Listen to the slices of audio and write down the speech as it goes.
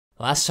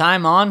Last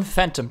time on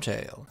Phantom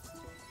Tail.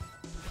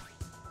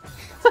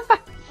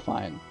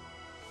 Fine.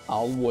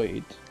 I'll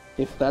wait.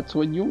 If that's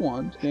what you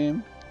want,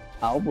 game,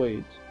 I'll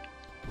wait.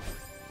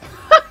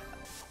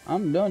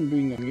 I'm done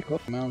being a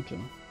Sieghart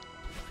mountain.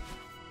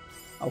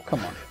 Oh,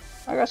 come on.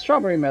 I got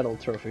strawberry medal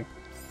trophy.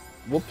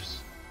 Whoops.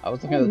 I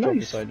was looking at the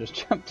trophy, so I just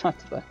jumped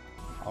onto that.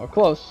 Oh, we're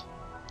close.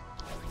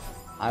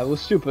 I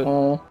was stupid.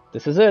 Oh.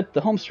 This is it, the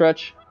home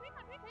stretch.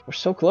 We're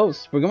so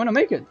close. We're going to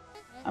make it.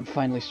 I'm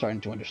finally starting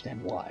to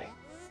understand why.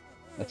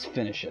 Let's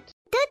finish it.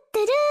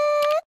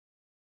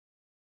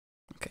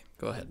 Okay,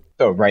 go ahead.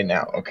 Oh, right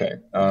now, okay.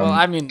 Well,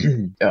 I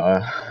mean...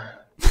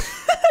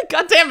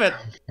 God damn it!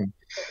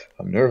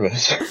 I'm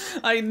nervous.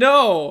 I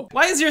know!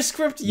 Why is your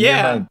script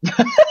yeah?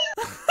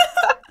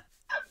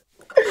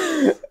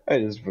 I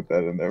just put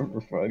that in there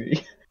for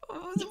funny.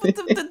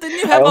 Didn't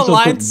you have a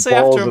line to say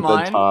after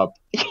mine? Top.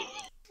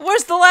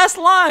 Where's the last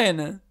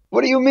line?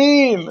 What do you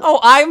mean? Oh,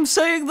 I'm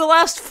saying the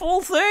last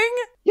full thing?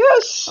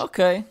 Yes!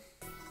 Okay.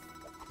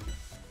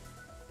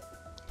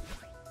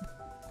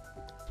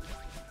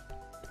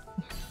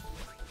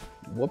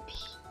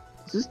 Whoops.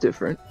 This is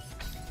different.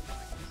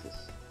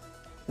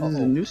 This is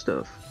new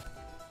stuff.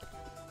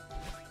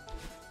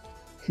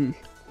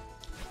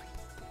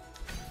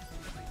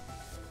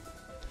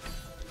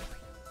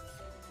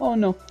 Oh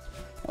no.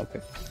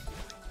 Okay.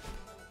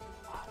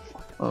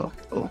 Oh,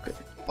 okay.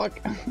 Fuck.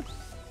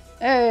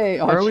 Hey!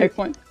 Where Oh, are we?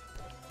 checkpoint.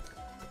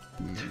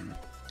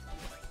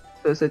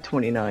 So it's at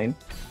 29.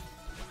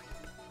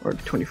 Or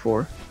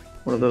 24.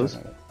 One of those.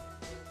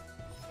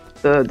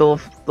 The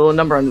little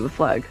number under the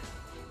flag.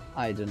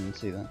 I didn't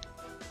see that.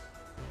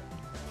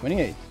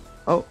 28.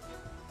 Oh.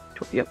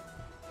 Yep.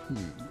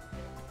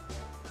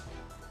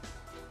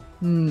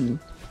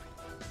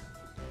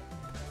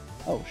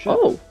 Oh shit.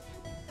 Oh!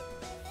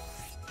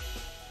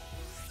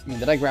 I mean,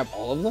 did I grab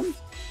all of them?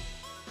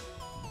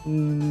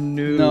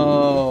 No.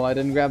 No, I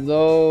didn't grab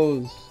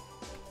those.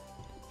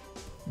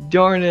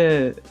 Darn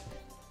it.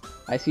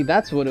 I see,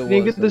 that's what it was.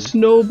 Didn't get the then.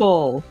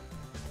 snowball.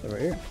 Over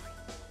here.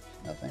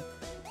 Nothing.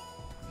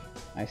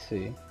 I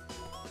see.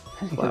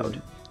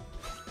 Cloud.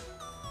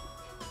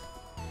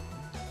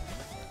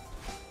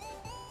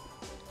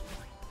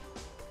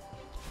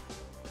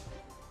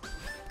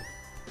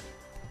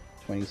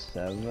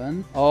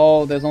 $27.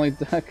 Oh, there's only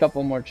a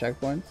couple more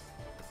checkpoints.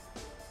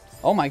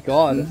 Oh my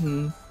god.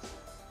 Mm-hmm.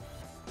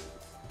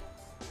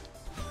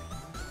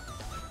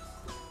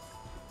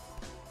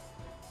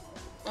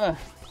 Uh,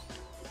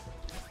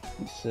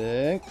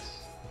 6.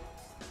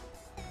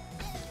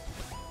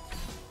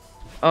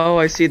 Oh,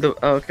 I see the.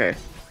 Oh, okay.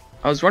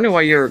 I was wondering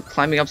why you're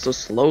climbing up so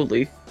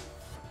slowly.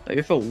 Like,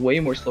 it felt way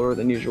more slower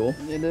than usual.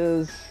 It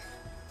is.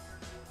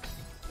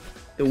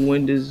 The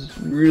wind is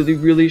really,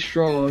 really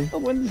strong. The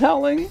wind's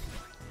howling.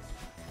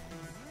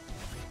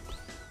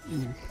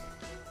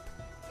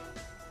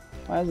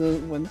 Why is the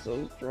wind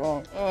so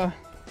strong?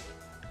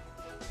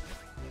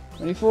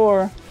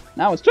 24.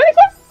 Now it's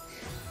 24!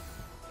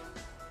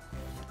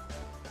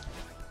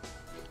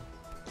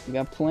 We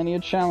got plenty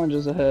of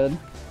challenges ahead.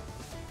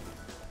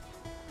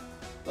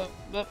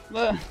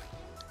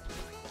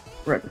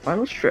 We're at the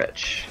final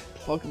stretch.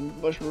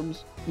 Fucking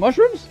mushrooms.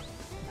 Mushrooms?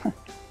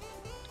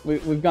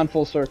 We've gone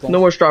full circle. No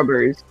more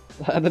strawberries.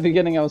 At the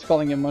beginning I was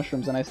calling them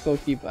mushrooms and I still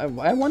keep... I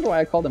wonder why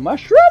I called them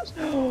mushrooms?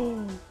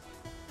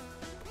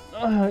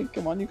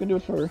 Come on, you can do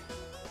it for her.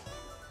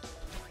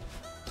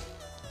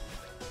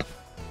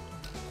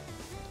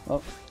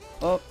 Up,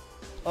 up,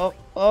 up,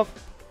 up.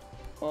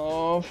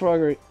 Oh,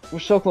 froggery. We're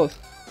so close.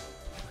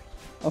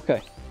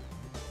 Okay.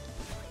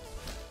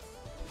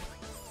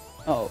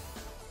 Oh.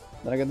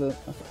 Did I get the...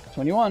 Okay.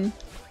 21.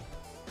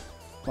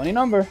 20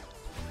 number.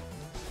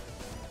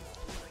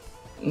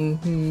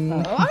 Mm-hmm.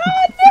 Ah,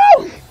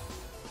 no!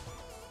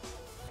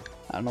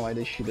 I don't know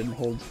why she didn't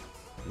hold.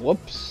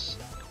 Whoops.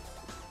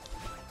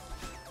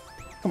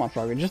 Come on,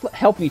 Froggery. Just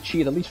help me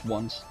cheat at least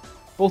once.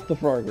 Both the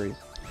Froggeries.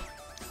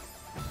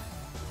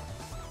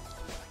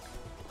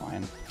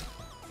 Fine.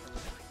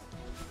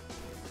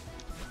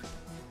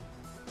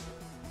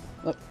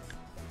 Look.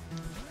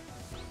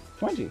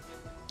 20.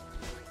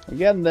 We're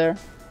getting there.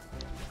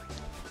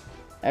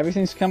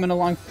 Everything's coming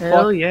along.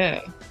 Hell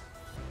yeah.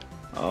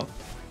 Oh.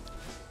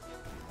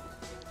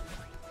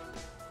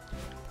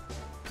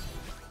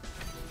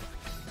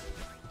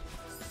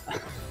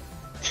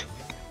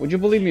 Would you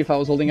believe me if I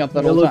was holding up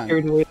that whole time?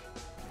 Carried away.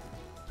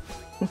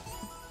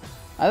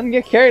 I didn't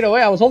get carried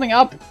away. I was holding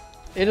up.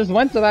 It just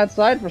went to that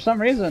side for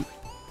some reason.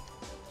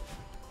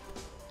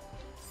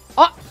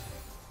 Ah!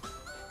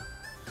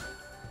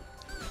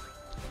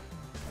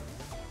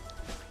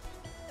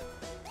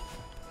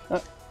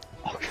 Oh,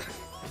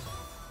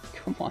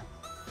 come on.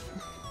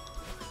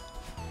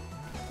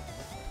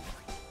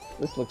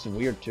 This looks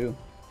weird too.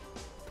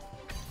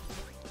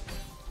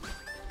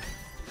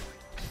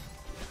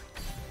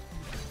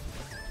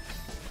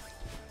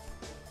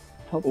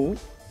 Oh.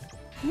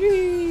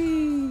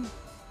 Whee!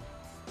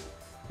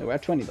 We're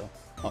at 20 though.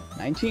 Oh,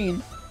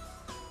 19.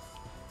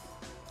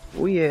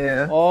 Oh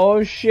yeah.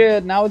 Oh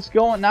shit, now it's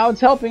going, now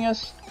it's helping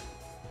us.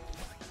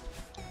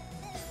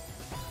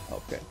 Oh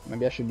Okay,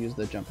 maybe I should use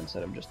the jump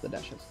instead of just the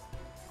dashes.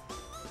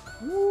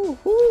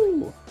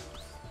 Woohoo!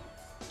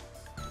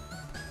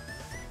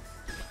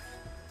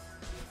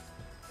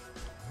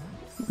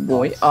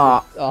 Boy,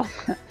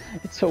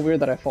 it's so weird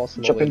that I fall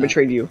slowly jumping now.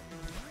 betrayed you.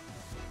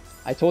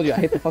 I told you, I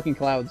hate the fucking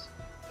clouds.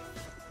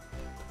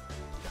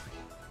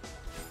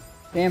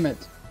 Damn it.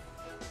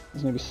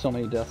 There's gonna be so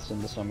many deaths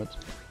in the summit.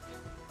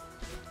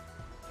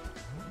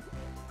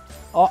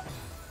 Oh!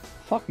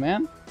 Fuck,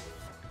 man.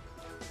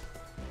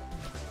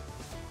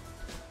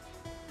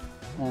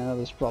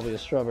 There's probably a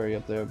strawberry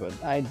up there, but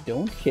I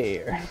don't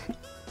care.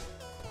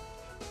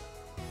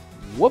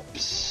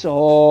 Whoops!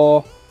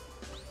 Oh!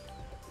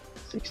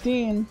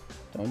 16.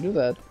 Don't do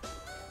that.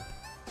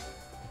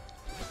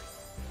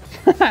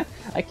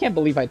 I can't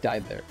believe I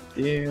died there.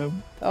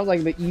 Damn. That was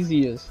like the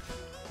easiest.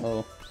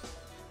 Oh.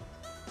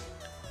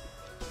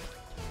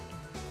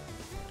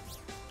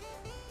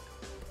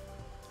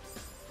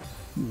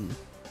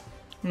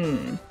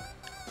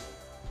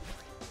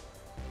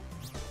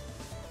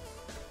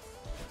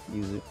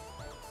 Easy.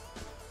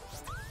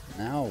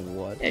 Now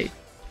what? Hey.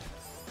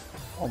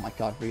 Oh my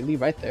god, really?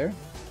 Right there?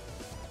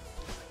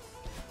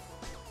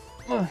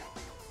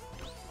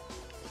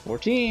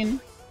 14.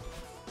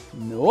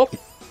 Nope.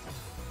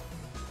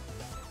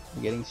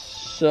 I'm getting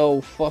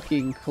so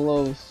fucking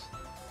close.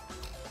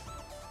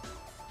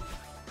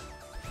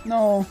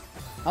 No.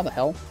 How the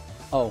hell?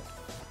 Oh.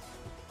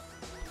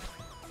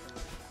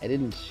 I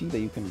didn't see that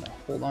you can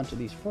hold on to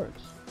these first.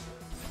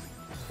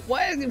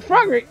 Why is it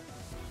froggy?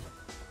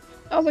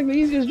 That was like the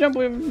easiest jump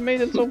we've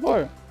made it so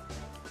far.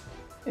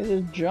 It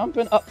is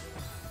jumping up.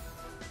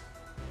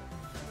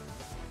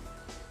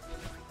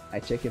 I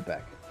take it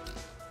back.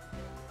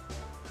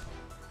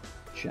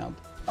 Jump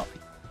up.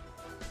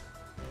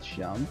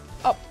 Jump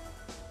up.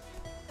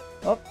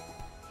 Up.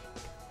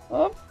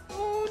 Up.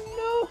 Oh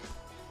no.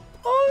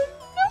 Oh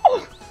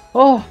no.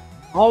 Oh.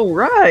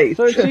 Alright!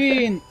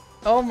 13.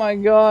 Oh my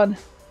god.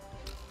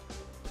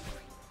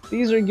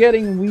 These are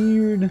getting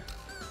weird.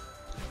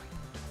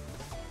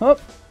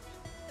 Up.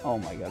 Oh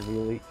my god,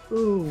 really?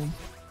 Ooh.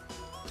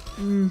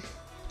 No!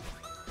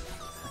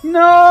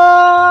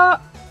 Nah.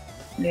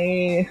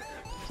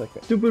 It's okay.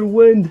 Stupid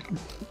wind.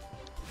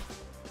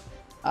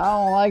 I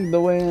don't like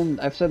the wind.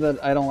 I've said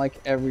that I don't like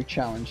every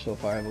challenge so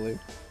far, I believe.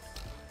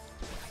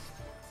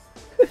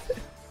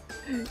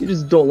 You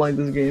just don't like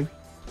this game.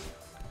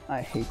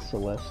 I hate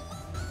Celeste.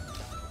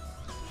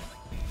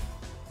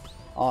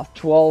 Oh,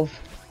 12.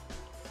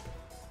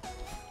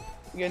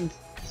 I'm getting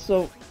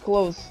so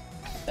close.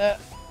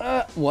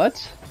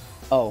 What?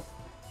 Oh.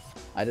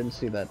 I didn't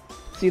see that.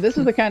 See, this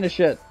is the kind of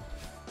shit.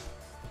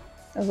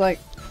 I was like,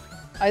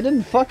 I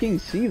didn't fucking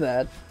see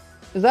that.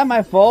 Is that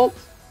my fault?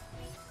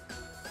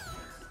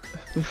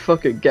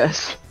 Fucking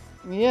guess.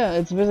 Yeah,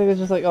 it's basically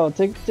just like, oh,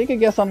 take a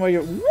guess on where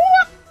you're.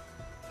 What?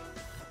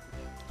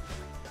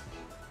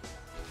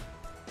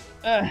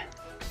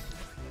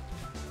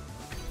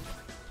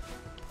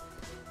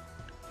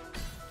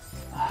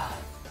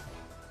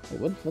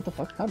 Wait, what the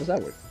fuck? How does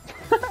that work?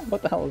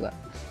 What the hell is that?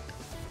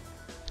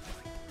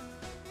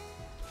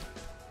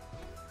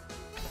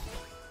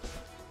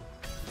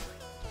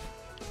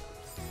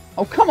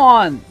 Oh, come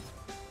on!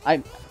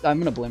 I'm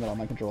gonna blame it on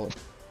my controller.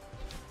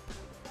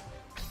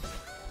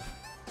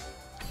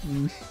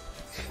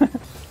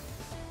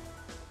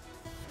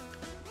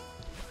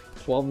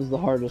 12 is the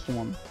hardest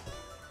one.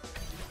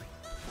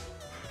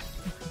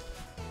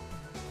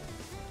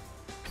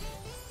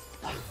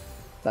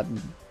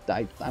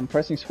 I'm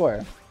pressing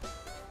square.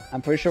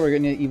 I'm pretty sure we're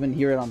gonna even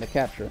hear it on the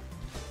capture.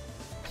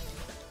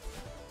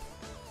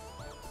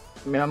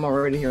 I mean, I'm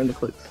already hearing the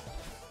clicks.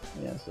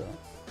 Yeah, so.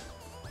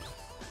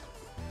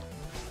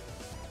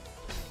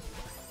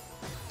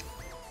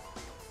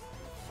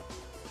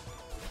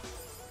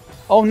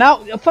 Oh, now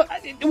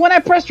when I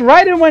pressed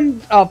right, it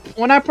went up.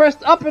 When I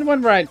pressed up, it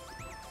went right.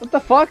 What the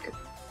fuck?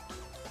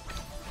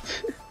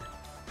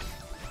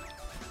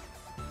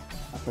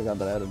 I forgot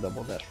that I had a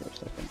double dash for a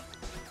second.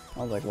 I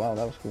was like, wow,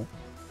 that was cool.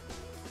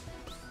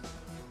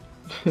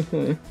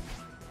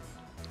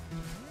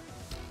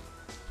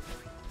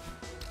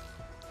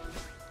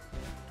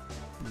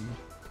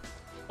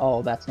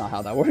 Oh, that's not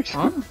how that works.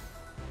 Huh?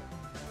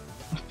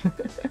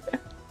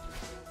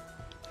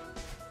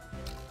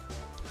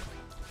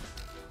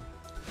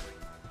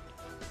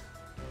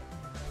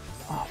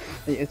 Oh,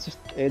 it's just,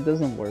 it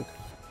doesn't work.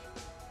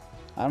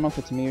 I don't know if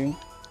it's me,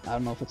 I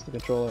don't know if it's the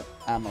controller,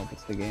 I don't know if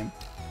it's the game.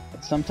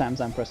 But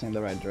sometimes I'm pressing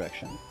the right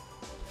direction.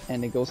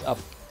 And it goes up.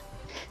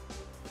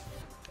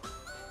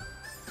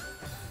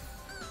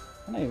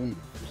 Can I even...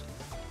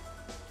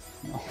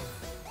 No.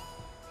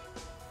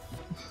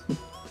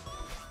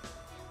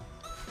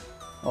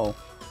 Oh.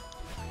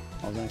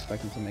 I wasn't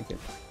expecting to make it.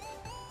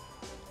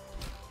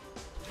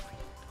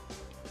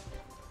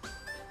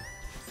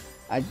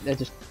 I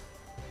just...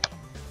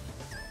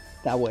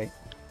 That way.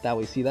 That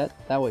way, see that?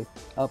 That way.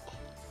 Up.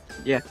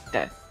 Yeah,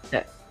 that.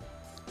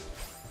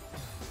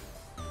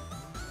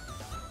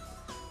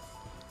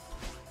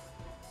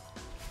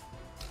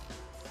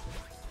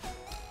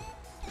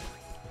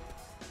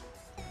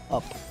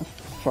 Up.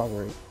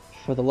 Strawberry,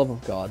 for the love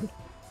of God.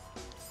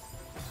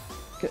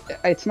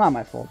 It's not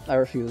my fault. I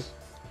refuse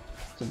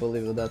to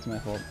believe that that's my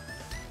fault.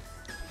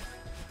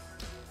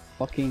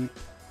 Fucking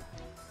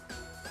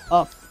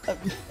up.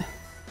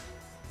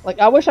 Like,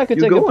 I wish I could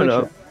take a picture.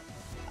 Up.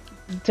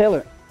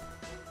 Taylor,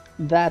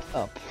 that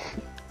up.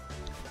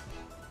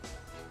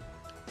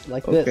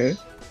 Like this.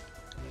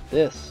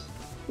 This.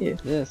 Yeah.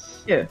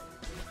 This. Yeah.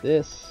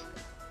 This.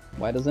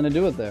 Why doesn't it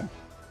do it there?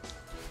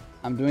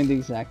 I'm doing the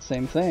exact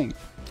same thing.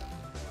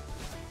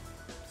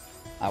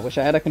 I wish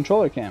I had a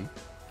controller cam.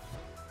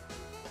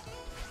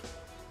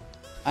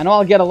 I know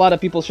I'll get a lot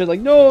of people shit like,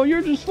 no,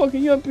 you're just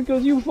fucking up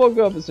because you fuck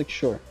up. It's like,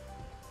 sure.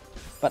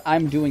 But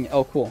I'm doing it.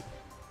 Oh, cool.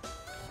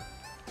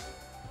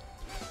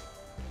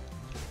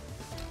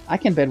 I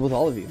can bed with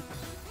all of you.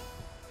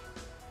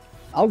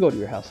 I'll go to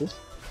your houses.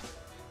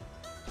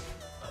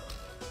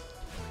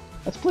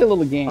 Let's play a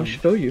little game. I'll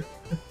show you.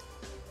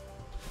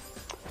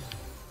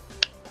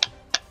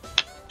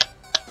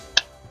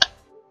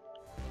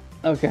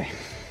 Okay.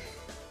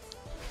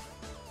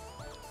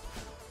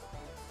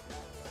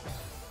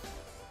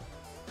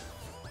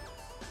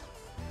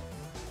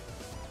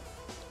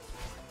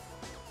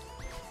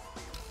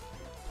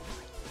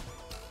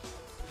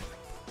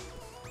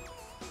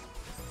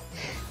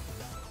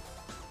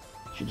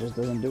 She just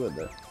doesn't do it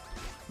though.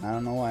 I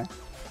don't know why.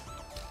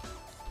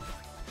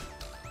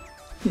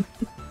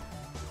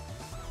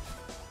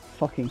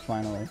 Fucking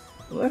finally.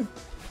 What?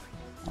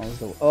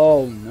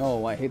 Oh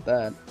no, I hate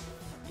that.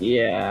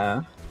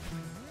 Yeah.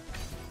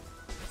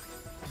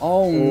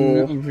 Oh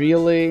no,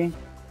 really?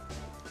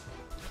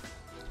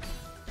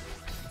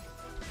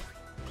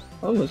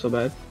 That wasn't so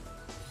bad.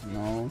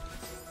 No.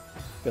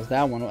 Because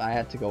that one I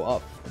had to go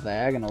up. The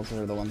diagonals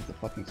are the ones that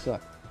fucking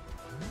suck.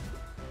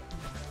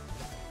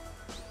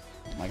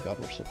 Oh my god,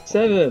 we're so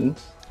 7.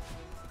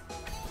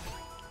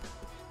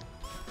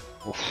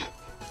 Okay,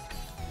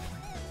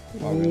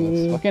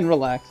 let's fucking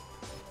relax.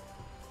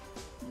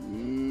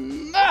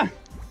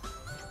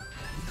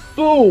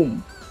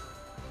 Boom!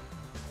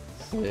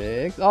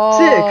 6.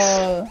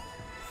 Oh, 6!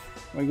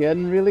 We're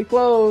getting really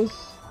close.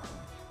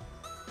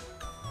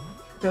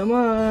 Come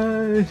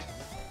on!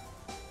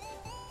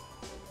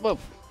 Whoa.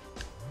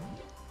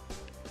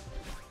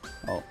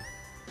 Oh.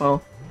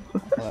 Oh. I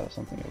thought that was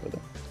something over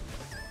there.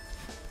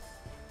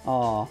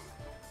 Aw.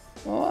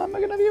 Oh, am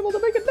I gonna be able to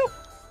make it? No!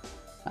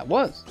 That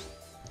was.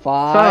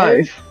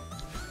 5.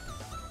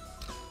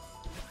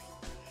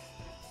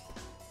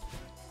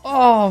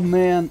 Oh,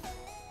 man.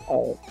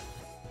 Oh.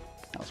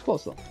 That was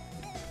close, though.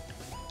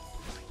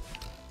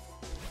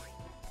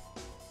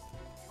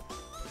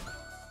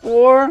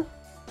 4.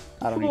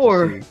 I don't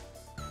 4. need to see.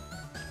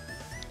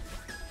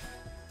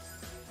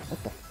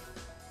 What the?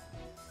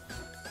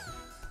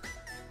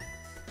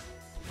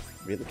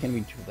 Really? Can we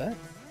do that?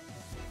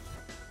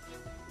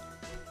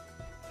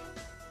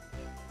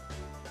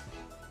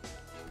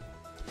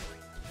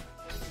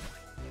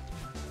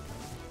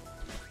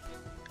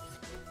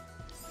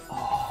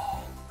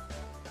 Oh.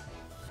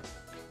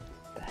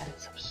 That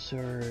is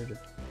absurd.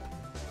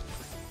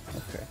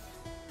 Okay.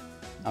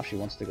 Now she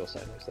wants to go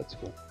sideways. That's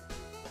cool.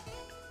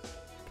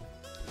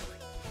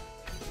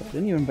 I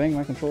didn't even bang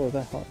my controller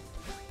that hard.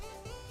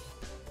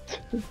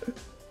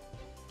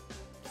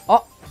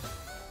 Oh!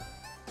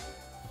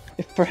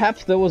 If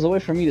perhaps there was a way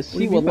for me to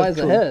see what lies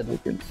ahead.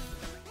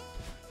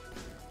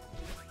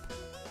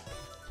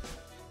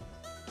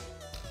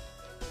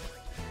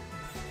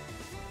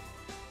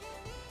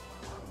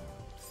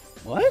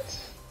 What?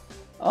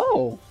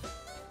 Oh!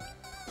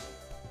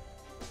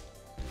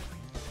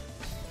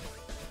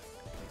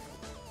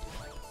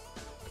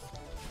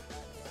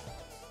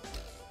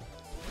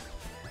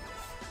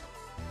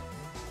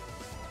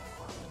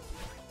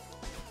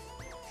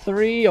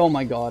 Three, oh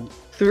my god.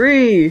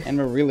 3! And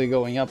we're really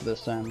going up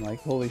this time, like,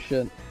 holy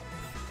shit.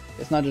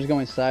 It's not just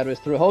going sideways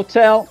through a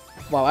hotel!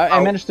 Wow,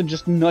 I managed to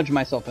just nudge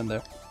myself in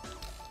there.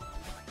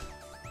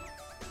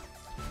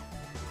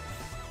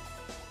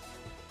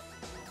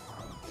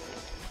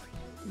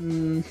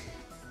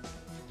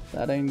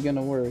 That ain't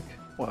gonna work.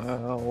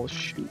 Wow,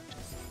 shoot.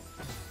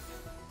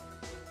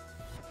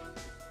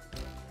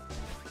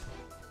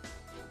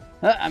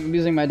 I'm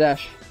using my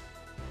dash.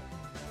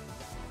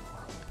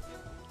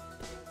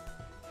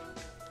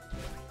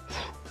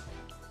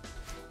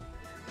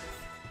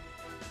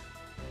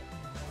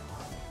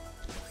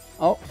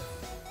 Oh,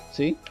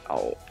 see?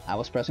 Oh. I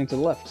was pressing to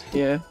the left.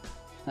 Yeah.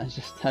 I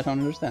don't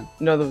understand.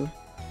 Another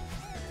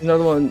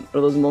one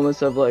of those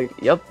moments of like,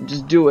 yep,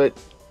 just do it.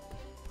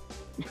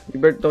 You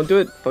better don't do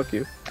it, fuck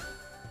you.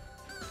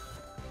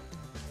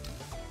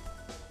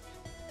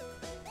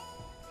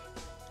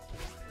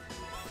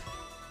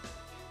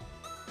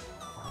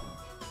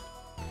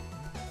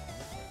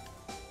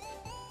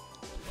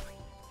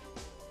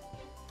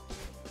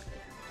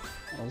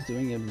 I was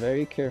doing it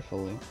very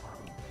carefully.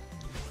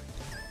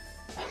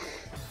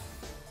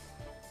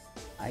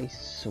 I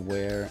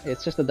swear,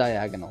 it's just the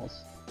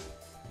diagonals.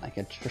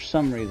 Like, for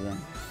some reason,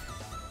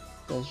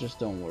 those just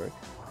don't work.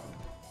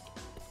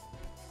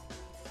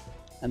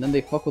 And then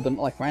they fuck with them,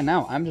 like right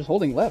now, I'm just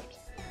holding left.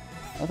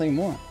 Nothing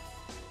more.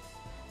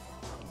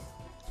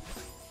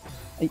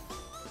 Hey.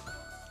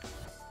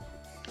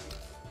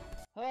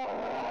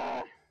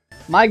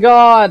 My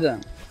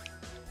god!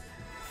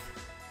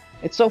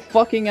 It's so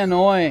fucking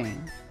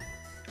annoying.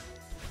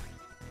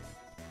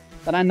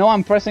 That I know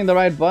I'm pressing the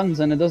right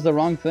buttons and it does the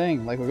wrong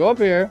thing. Like, we go up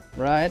here,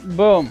 right?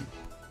 Boom.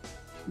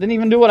 Didn't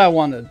even do what I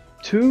wanted.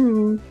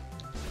 2.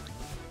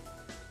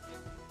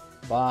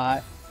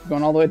 Bye.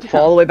 Going all the way down.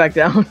 Fall all the way back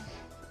down.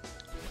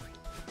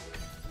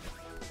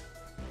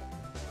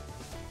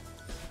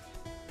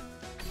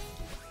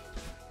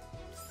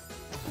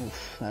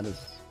 Oof, that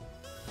is...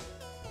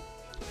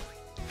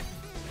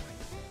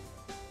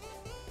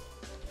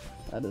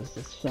 That is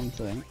just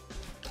something.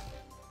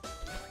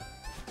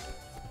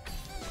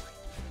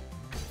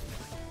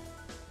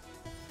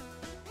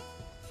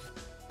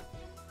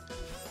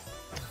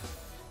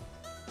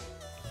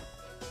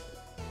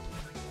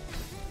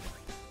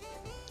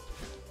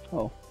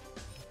 Oh.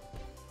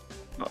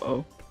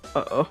 Uh-oh.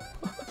 Uh-oh.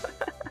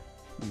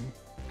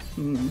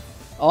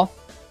 Oh.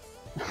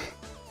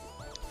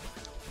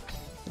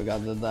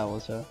 Forgot that that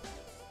was her.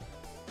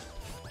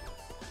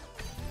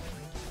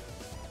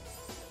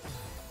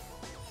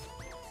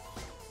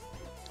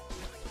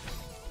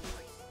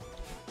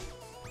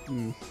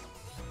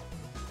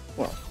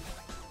 Well.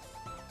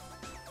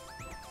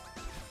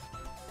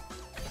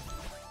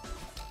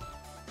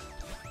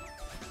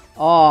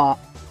 Oh.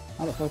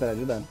 How the fuck did I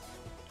do that?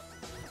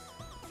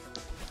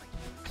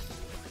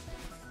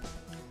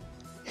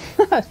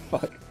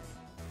 Fuck.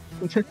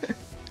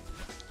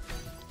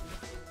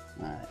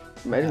 Alright.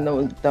 Imagine that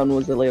one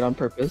was delayed on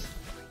purpose.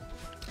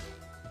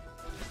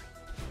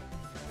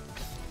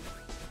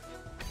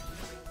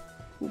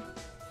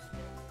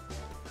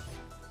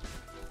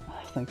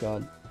 Thank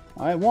God.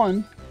 Alright,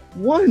 1.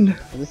 1!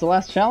 Is this the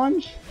last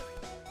challenge?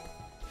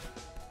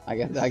 I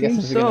guess this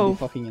is gonna be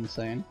fucking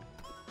insane.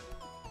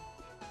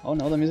 Oh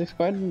no, the music's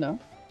quieted down.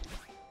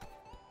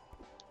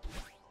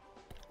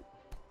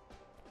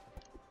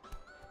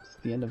 It's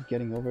the end of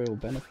getting over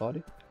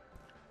Benefati.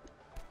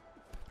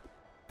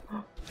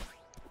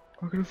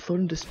 We're gonna float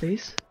into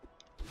space?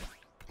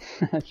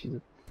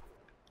 Jesus.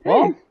 Hey,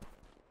 Well,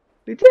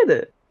 we did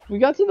it! we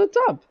got to the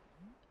top.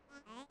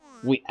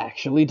 We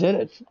actually did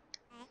it.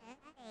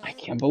 I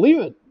can't believe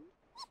it.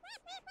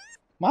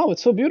 Wow,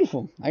 it's so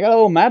beautiful. I got a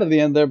little mad at the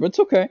end there, but it's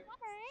okay.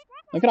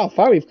 Look at how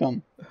far we've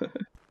come.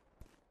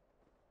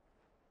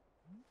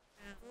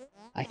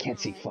 I can't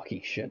see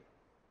fucking shit.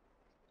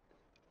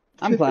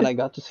 I'm glad I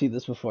got to see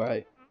this before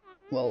I...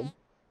 Well,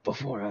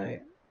 before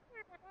I...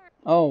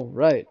 Oh,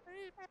 right.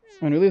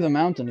 When we leave the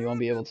mountain, you won't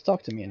be able to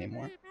talk to me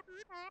anymore.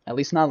 At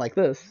least not like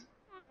this.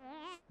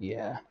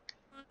 Yeah.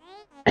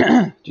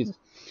 Jesus.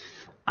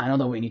 I know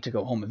that we need to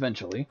go home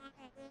eventually.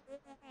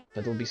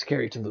 But it'll be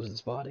scary to lose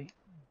this body.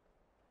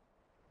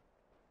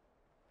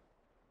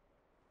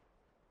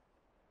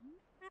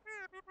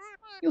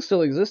 You'll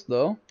still exist,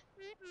 though.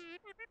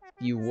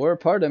 You were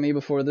part of me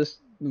before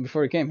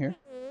you came here.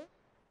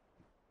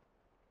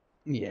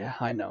 Yeah,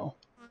 I know.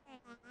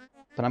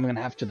 But I'm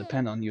gonna have to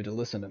depend on you to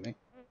listen to me.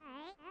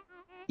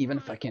 Even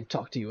if I can't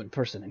talk to you in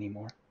person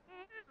anymore.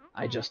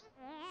 I just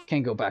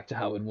can't go back to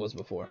how it was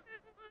before.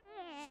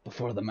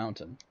 Before the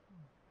mountain.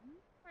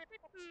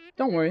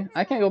 Don't worry,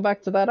 I can't go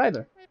back to that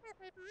either.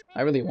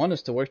 I really want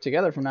us to work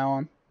together from now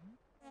on.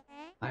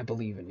 I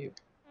believe in you.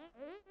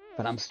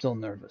 But I'm still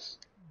nervous.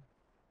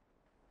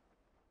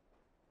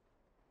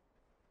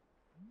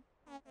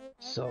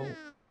 So,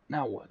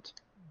 now what?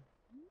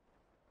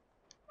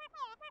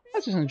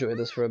 Let's just enjoy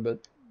this for a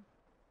bit.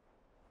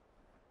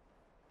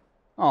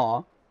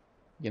 Aw.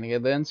 Gonna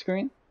get the end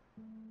screen?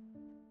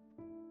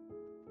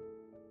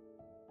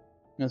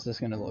 What's this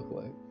gonna look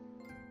like?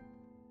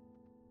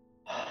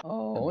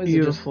 Oh, is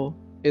Beautiful.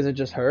 Is it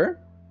just her?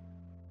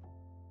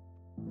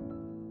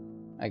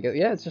 I guess,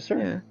 yeah, it's just her.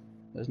 Yeah.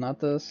 There's not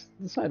the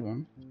side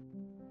one.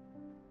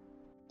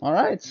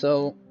 Alright,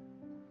 so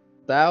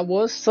that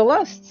was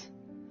Celeste.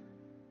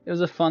 It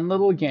was a fun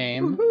little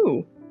game.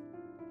 Woohoo!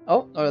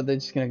 Oh, they're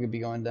just gonna be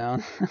going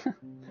down.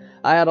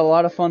 I had a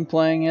lot of fun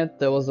playing it.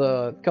 There was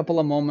a couple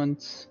of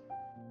moments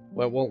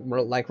where, well,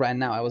 like right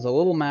now, I was a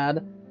little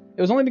mad.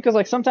 It was only because,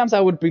 like, sometimes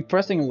I would be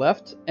pressing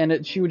left,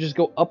 and she would just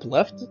go up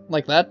left,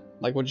 like that,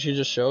 like what she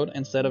just showed,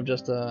 instead of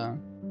just,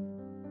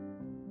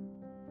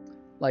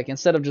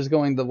 instead of just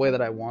going the way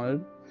that I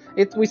wanted.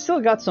 We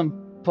still got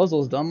some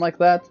puzzles done like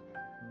that,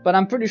 but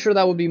I'm pretty sure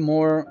that would be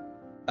more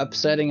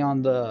upsetting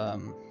on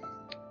the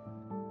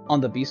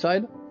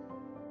B-side.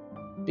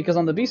 Because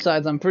on the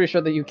B-sides, I'm pretty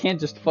sure that you can't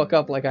just fuck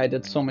up like I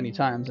did so many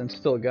times and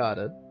still got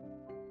it.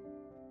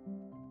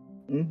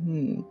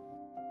 Mm-hmm.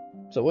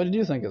 So what did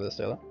you think of this,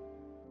 Taylor?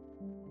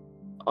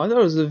 I thought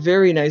it was a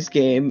very nice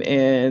game,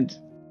 and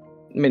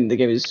I mean the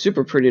game is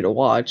super pretty to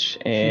watch,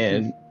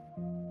 and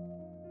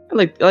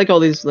I like all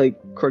these like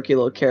quirky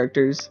little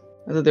characters.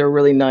 I thought they were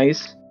really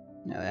nice.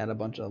 Yeah, they had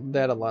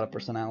a lot of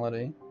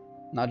personality.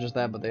 Not just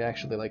that, but they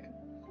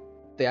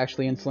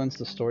actually influenced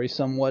the story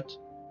somewhat.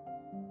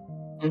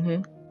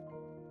 Mm-hmm.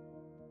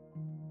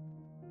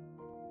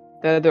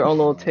 They had their own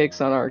little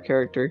takes on our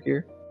character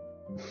here.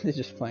 They're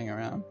just playing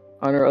around.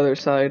 On our other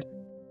side.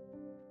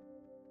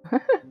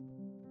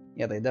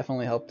 Yeah, they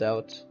definitely helped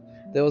out.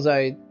 There was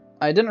I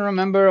didn't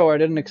remember or I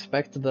didn't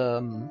expect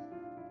the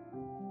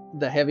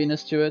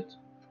heaviness to it.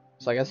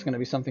 So I guess it's gonna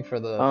be something for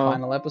the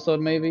final episode,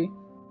 maybe.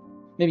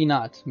 Maybe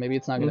not. Maybe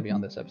it's not gonna be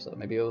on this episode.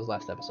 Maybe it was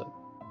last episode.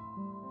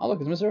 Oh look,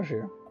 it's Mr.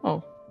 Oshiro.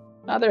 Oh.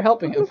 Ah, they're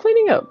helping him.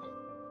 Cleaning up.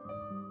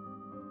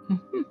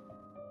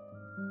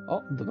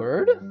 Oh, the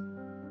bird?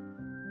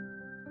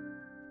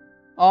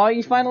 Oh,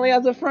 he finally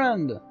has a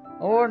friend!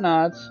 Or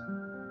not.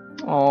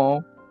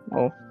 Oh.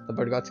 Oh. The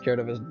bird got scared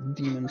of his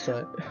demon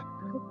side.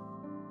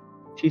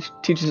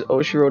 Teaches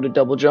Oshiro to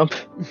double jump.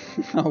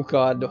 Oh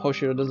god,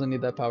 Oshiro doesn't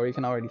need that power, he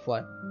can already fly.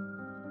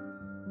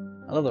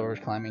 I love the birds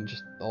climbing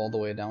just all the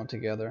way down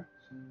together.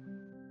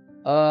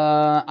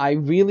 I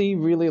really,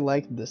 really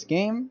liked this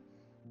game.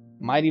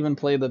 Might even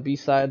play the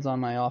B-sides on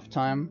my off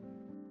time.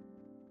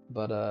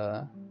 But,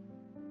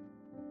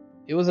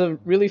 it was a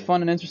really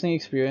fun and interesting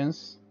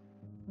experience.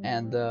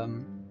 And,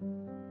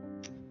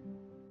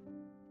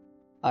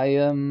 I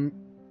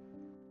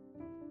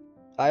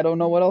don't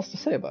know what else to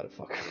say about it,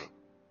 fuck.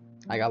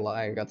 I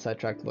got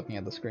sidetracked looking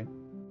at the screen.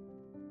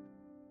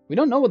 We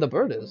don't know what the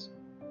bird is.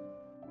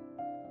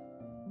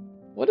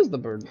 What is the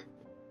bird?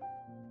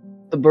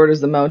 The bird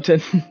is the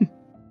mountain.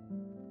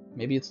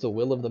 Maybe it's the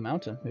will of the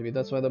mountain. Maybe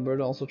that's why the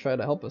bird also tried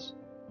to help us.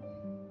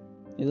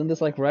 Isn't this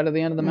like right at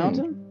the end of the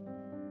mountain?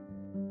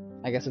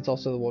 I guess it's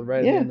also right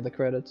at the end of the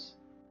credits.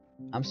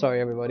 I'm sorry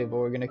everybody, but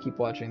we're gonna keep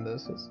watching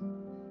this.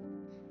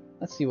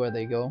 Let's see where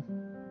they go.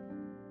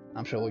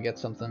 I'm sure we'll get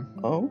something.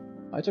 Oh?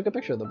 I took a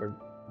picture of the bird.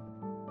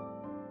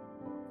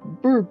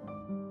 Bird.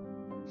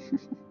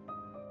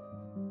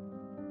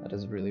 That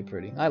is really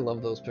pretty. I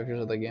love those pictures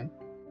of the game.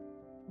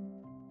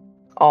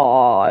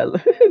 Aw,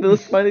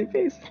 those smiley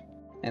face.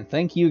 And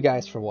thank you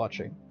guys for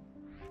watching.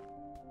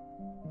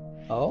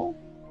 Oh?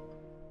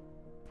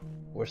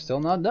 We're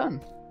still not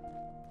done.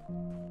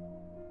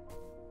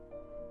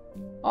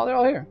 Oh, they're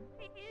all here.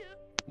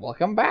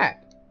 Welcome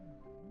back.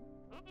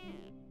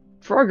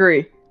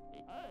 Froggery.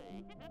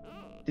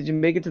 Did you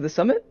make it to the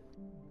summit?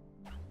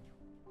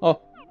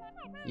 Oh,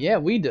 yeah,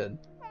 we did.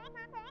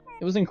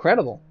 It was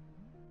incredible.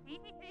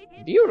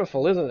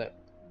 Beautiful, isn't it?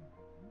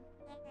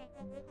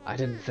 I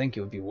didn't think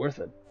it would be worth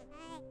it,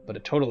 but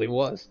it totally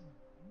was.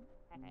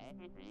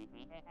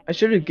 I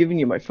should have given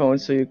you my phone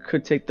so you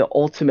could take the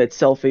ultimate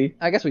selfie.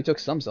 I guess we took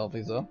some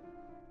selfies, though.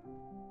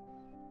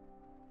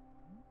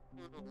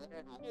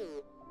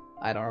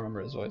 I don't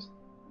remember his voice.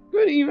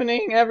 Good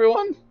evening,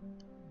 everyone!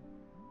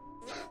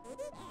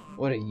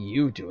 What are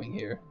you doing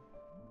here?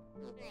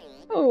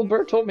 Oh,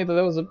 Bert told me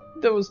that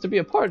there was to be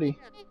a party.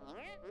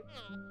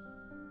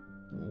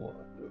 What?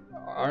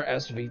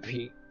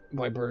 RSVP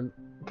by Bird.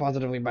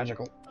 Positively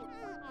magical.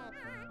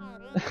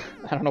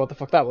 I don't know what the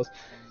fuck that was.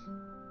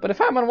 But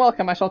if I'm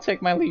unwelcome, I shall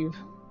take my leave.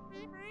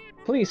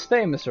 Please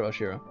stay, Mr.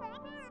 Oshiro.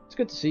 It's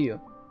good to see you.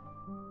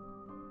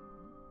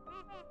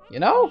 You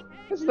know,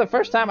 this is the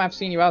first time I've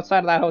seen you outside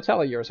of that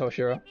hotel of yours,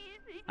 Oshiro.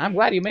 I'm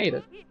glad you made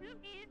it.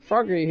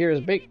 Froggery here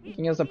is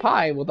baking us a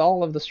pie with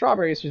all of the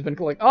strawberries she's been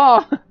collecting.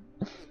 Oh!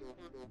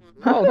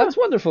 Oh, that's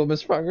wonderful,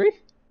 Miss Froggery.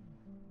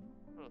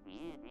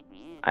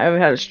 I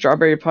haven't had a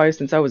strawberry pie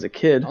since I was a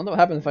kid. I don't know what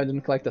happens if I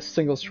didn't collect a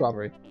single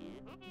strawberry.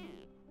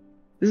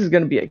 This is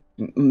gonna be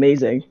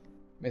amazing.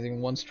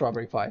 Amazing one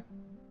strawberry pie.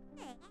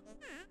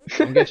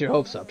 Don't get your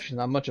hopes up, she's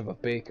not much of a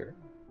baker.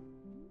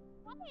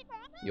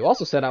 You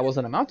also said I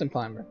wasn't a mountain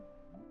climber.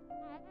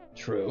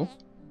 True.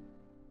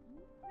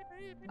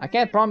 I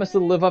can't promise to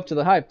live up to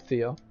the hype,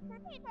 Theo.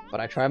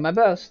 But I tried my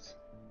best.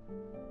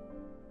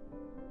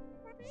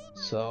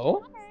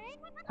 So,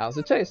 how's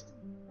it taste?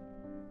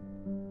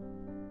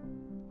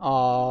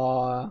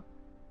 Aww.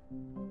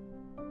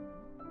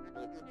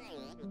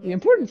 The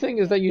important thing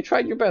is that you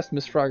tried your best,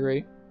 Miss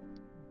Froggery.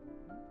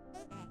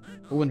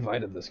 Who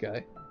invited this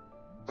guy?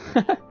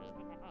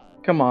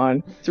 Come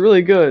on, it's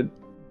really good.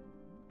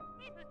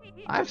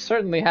 I've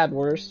certainly had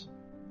worse.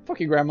 Fuck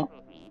you, Grandma.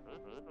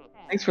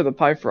 Thanks for the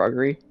pie,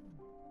 Froggery.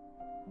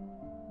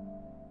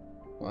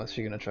 Well, is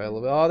she gonna try a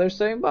little bit? Oh, they're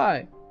saying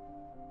bye.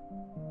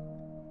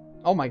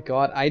 Oh my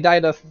god, I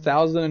died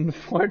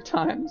 1,004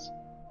 times?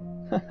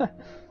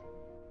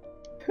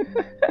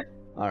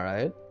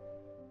 Alright.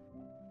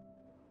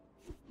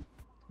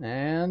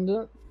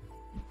 And...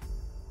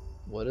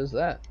 what is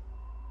that?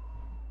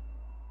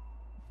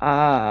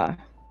 Ah.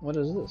 What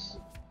is this?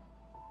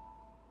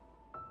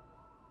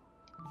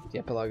 The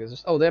epilogue is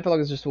just... oh, the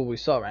epilogue is just what we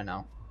saw right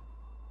now.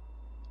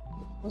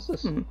 What's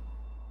this?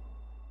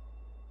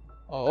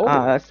 Oh.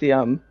 Ah, that's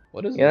the,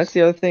 what is yeah, this? that's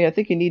the other thing. I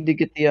think you need to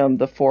get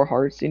the 4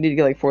 hearts. You need to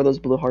get like 4 of those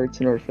blue hearts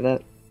in order for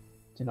that.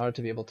 In order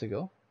to be able to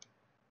go?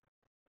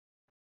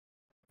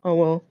 Oh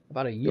well.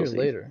 About a year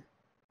later.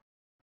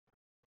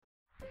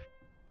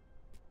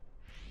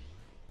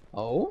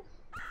 Oh?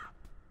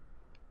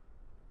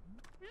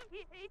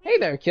 Hey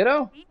there,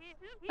 kiddo!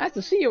 Nice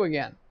to see you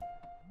again.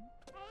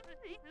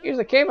 Here's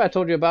the cave I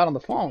told you about on the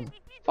phone.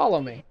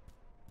 Follow me.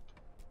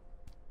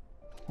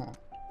 Huh.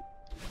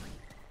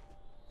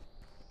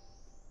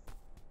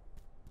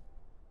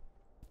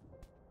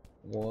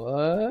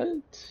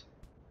 What?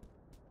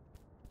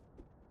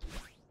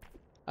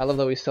 I love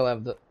that we still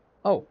have the...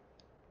 Oh.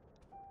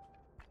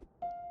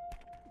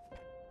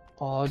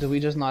 Oh, do we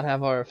just not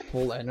have our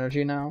full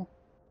energy now?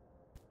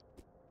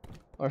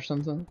 Or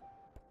something?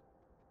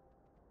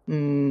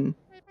 Hmm.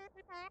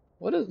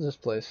 What is this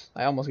place?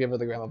 I almost gave her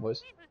the grandma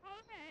voice.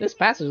 This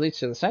passage leads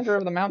to the center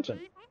of the mountain.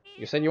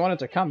 You said you wanted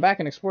to come back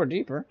and explore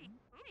deeper.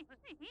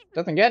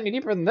 Doesn't get any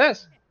deeper than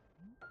this.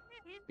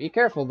 Be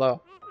careful,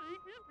 though.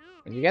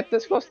 When you get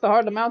this close to the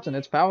heart of the mountain,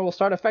 its power will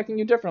start affecting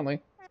you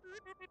differently.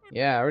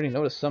 Yeah, I already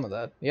noticed some of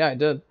that. Yeah, I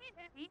did.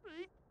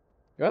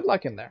 Good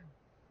luck in there.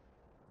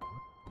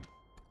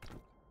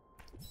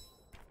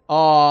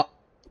 Well,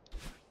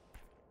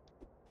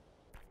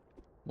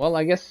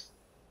 I guess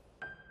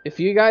if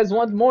you guys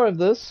want more of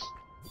this,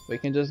 we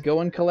can just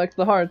go and collect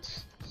the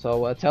hearts.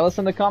 So tell us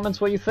in the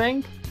comments what you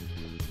think.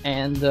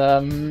 And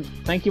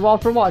thank you all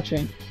for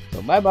watching.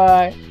 So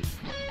bye-bye.